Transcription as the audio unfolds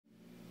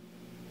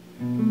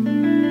Hey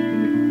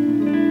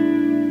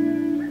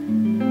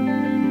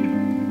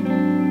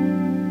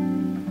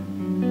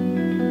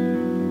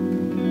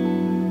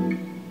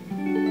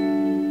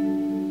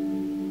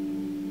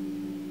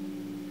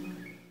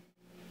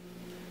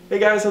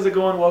guys, how's it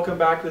going? Welcome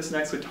back to this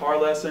next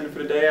guitar lesson. For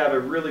today I have a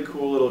really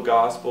cool little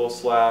gospel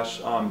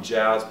slash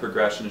jazz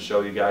progression to show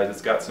you guys.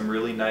 It's got some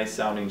really nice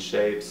sounding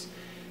shapes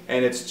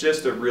and it's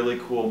just a really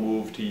cool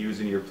move to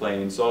use in your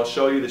playing. So I'll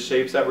show you the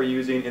shapes that we're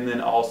using and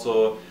then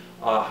also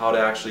how to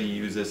actually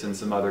use this in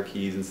some other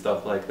keys and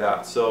stuff like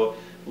that. So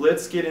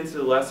let's get into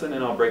the lesson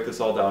and I'll break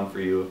this all down for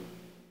you.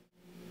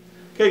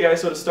 Okay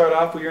guys, so to start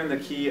off we're in the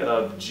key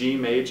of G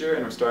major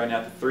and we're starting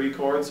at the 3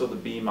 chord, so the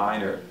B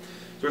minor.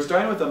 So we're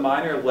starting with the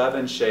minor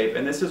 11 shape,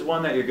 and this is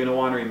one that you're going to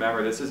want to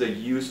remember. This is a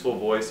useful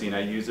voicing. I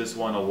use this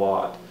one a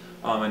lot,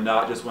 and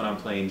not just when I'm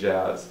playing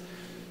jazz.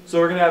 So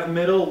we're going to have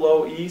middle,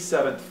 low E,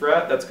 7th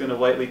fret. That's going to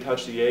lightly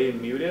touch the A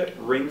and mute it.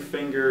 Ring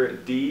finger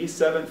D,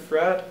 7th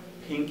fret.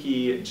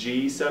 Pinky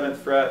G, 7th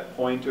fret.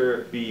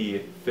 Pointer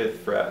B, 5th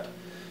fret.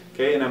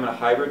 Okay, and I'm going to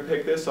hybrid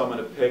pick this, so I'm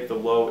going to pick the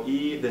low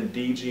E, then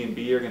D, G, and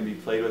B are going to be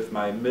played with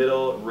my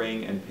middle,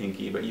 ring, and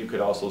pinky, but you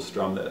could also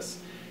strum this.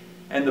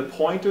 And the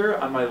pointer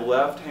on my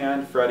left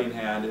hand fretting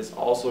hand is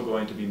also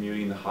going to be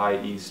muting the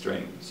high E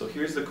string. So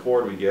here's the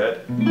chord we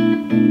get.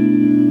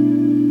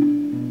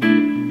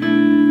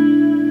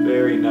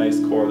 Very nice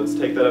chord. Let's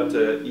take that up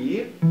to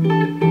E at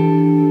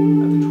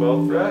the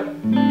 12th fret,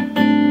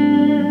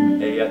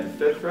 A at the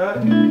 5th fret,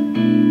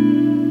 and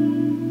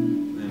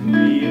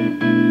B at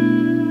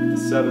the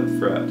 7th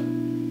fret.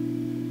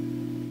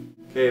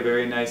 Okay,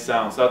 very nice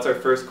sound. So that's our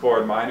first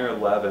chord, minor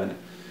 11.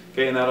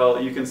 Okay,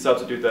 and you can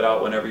substitute that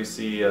out whenever you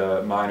see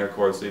a minor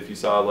chord. So if you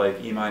saw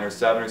like E minor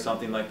 7 or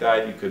something like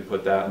that, you could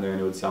put that in there and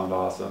it would sound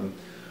awesome.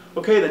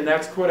 Okay, the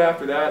next chord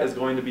after that is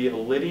going to be a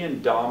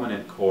Lydian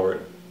dominant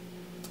chord.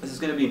 This is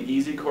going to be an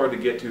easy chord to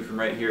get to from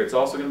right here. It's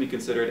also going to be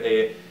considered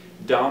a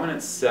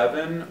dominant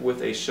 7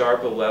 with a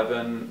sharp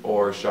 11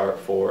 or sharp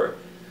 4.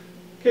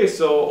 Okay,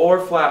 so, or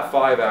flat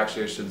 5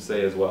 actually I should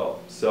say as well.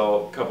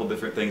 So a couple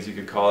different things you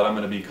could call it. I'm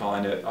going to be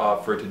calling it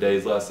for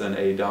today's lesson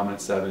a dominant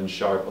 7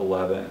 sharp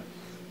 11.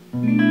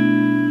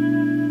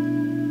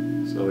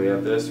 So we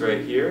have this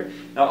right here.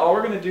 Now all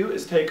we're going to do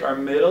is take our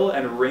middle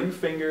and ring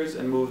fingers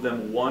and move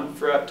them 1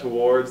 fret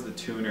towards the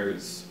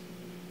tuners.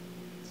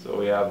 So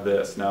we have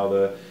this. Now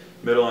the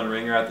middle and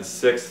ring are at the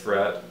 6th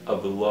fret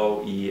of the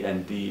low E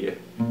and D.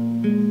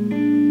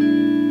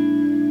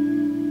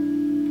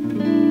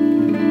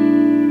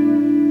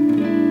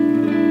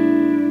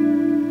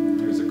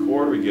 Here's a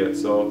chord we get.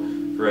 So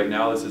for right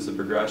now this is a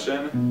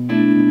progression.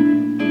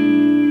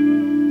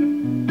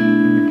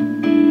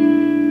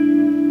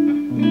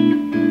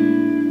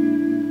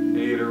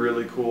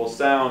 Cool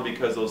sound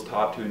because those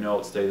top 2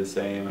 notes stay the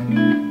same.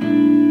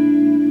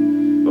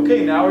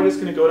 Okay, now we're just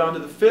going to go down to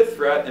the 5th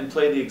fret and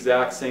play the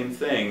exact same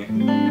thing.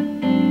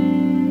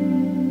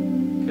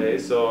 Okay,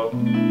 so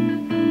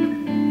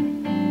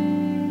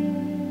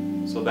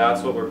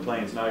that's what we're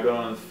playing. So now I go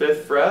down to the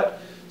 5th fret,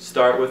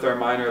 start with our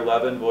minor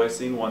 11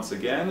 voicing once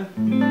again,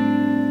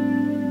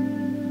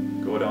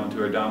 go down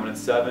to our dominant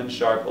 7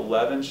 sharp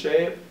 11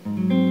 shape.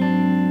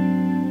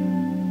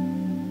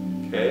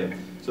 Okay.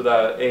 So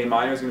that A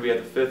minor is going to be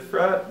at the 5th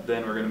fret,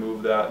 then we're going to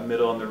move that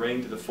middle and the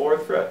ring to the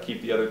 4th fret,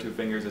 keep the other 2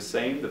 fingers the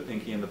same, the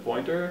pinky and the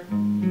pointer.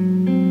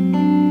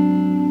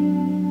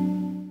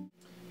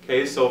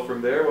 Okay, so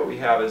from there what we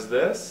have is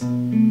this.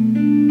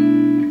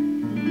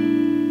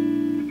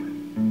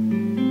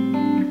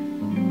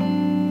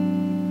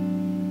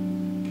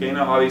 Okay,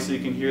 now obviously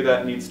you can hear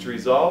that needs to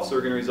resolve, so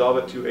we're going to resolve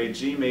it to a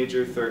G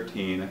major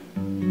 13.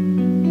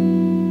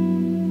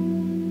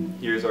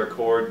 Here's our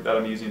chord that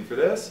I'm using for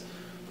this.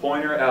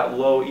 Pointer at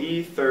low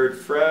E, 3rd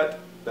fret,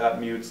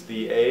 that mutes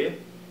the A.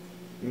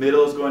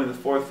 Middle is going to the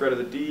 4th fret of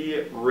the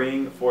D,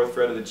 ring, 4th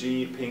fret of the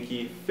G,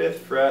 pinky, 5th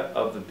fret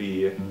of the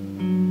B.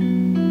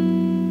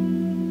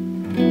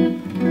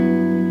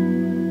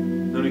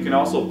 Then we can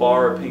also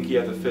bar our pinky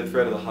at the 5th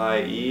fret of the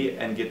high E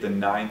and get the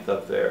 9th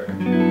up there.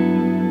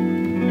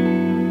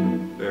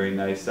 Very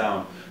nice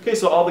sound. Okay,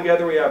 so all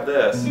together we have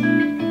this.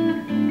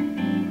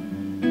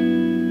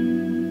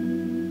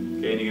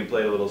 Okay, and you can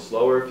play it a little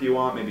slower if you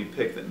want, maybe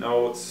pick the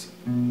notes.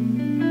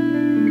 And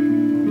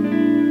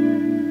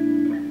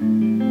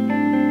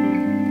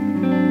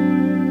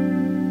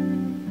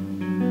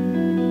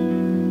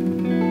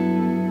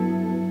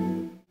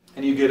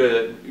you get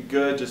a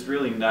good, just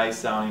really nice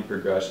sounding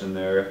progression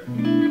there.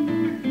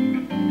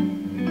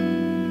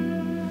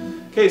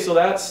 Okay, so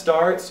that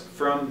starts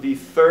from the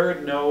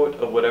 3rd note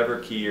of whatever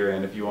key you're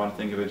in, if you want to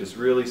think of it just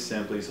really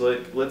simply.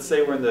 So let's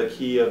say we're in the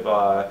key of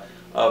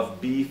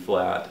B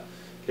flat.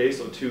 Okay,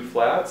 so 2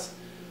 flats.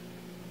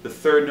 The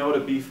 3rd note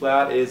of B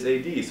flat is a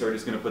D, so we're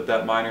just going to put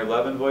that minor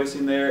 11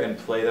 voicing there and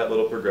play that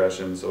little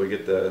progression. So we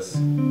get this.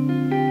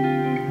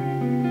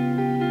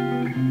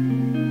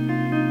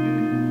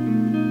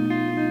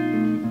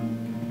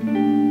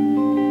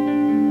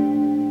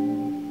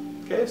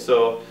 Okay,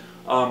 so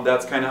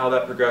that's kind of how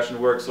that progression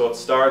works. So it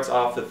starts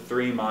off the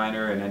 3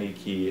 minor in any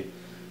key.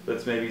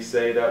 let's maybe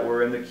say that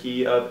we're in the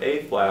key of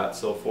A flat,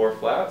 so 4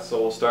 flats.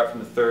 So we'll start from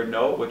the 3rd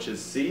note, which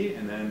is C,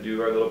 and then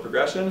do our little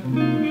progression.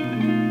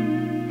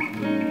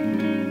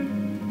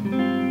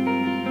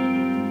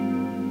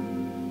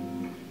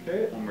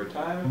 Okay, one more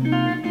time.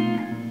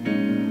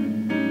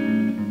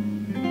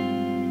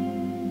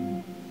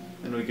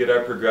 And we get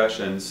our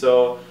progression.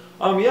 So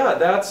yeah,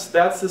 that's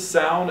the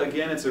sound.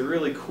 Again, it's a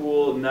really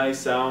cool, nice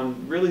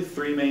sound. Really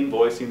 3 main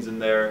voicings in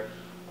there.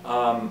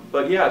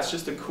 But yeah, it's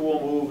just a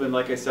cool move, and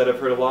like I said, I've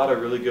heard a lot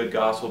of really good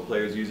gospel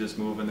players use this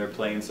move when they're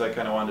playing, so I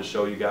kind of wanted to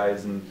show you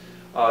guys and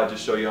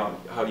just show you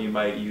how you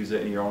might use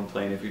it in your own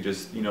playing if you're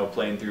just, you know,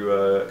 playing through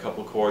a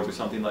couple chords or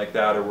something like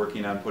that, or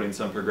working on putting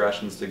some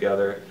progressions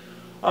together.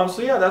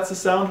 So yeah, that's the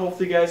sound.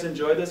 Hopefully you guys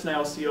enjoyed this, and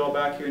I'll see you all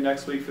back here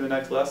next week for the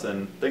next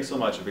lesson. Thanks so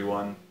much,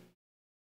 everyone.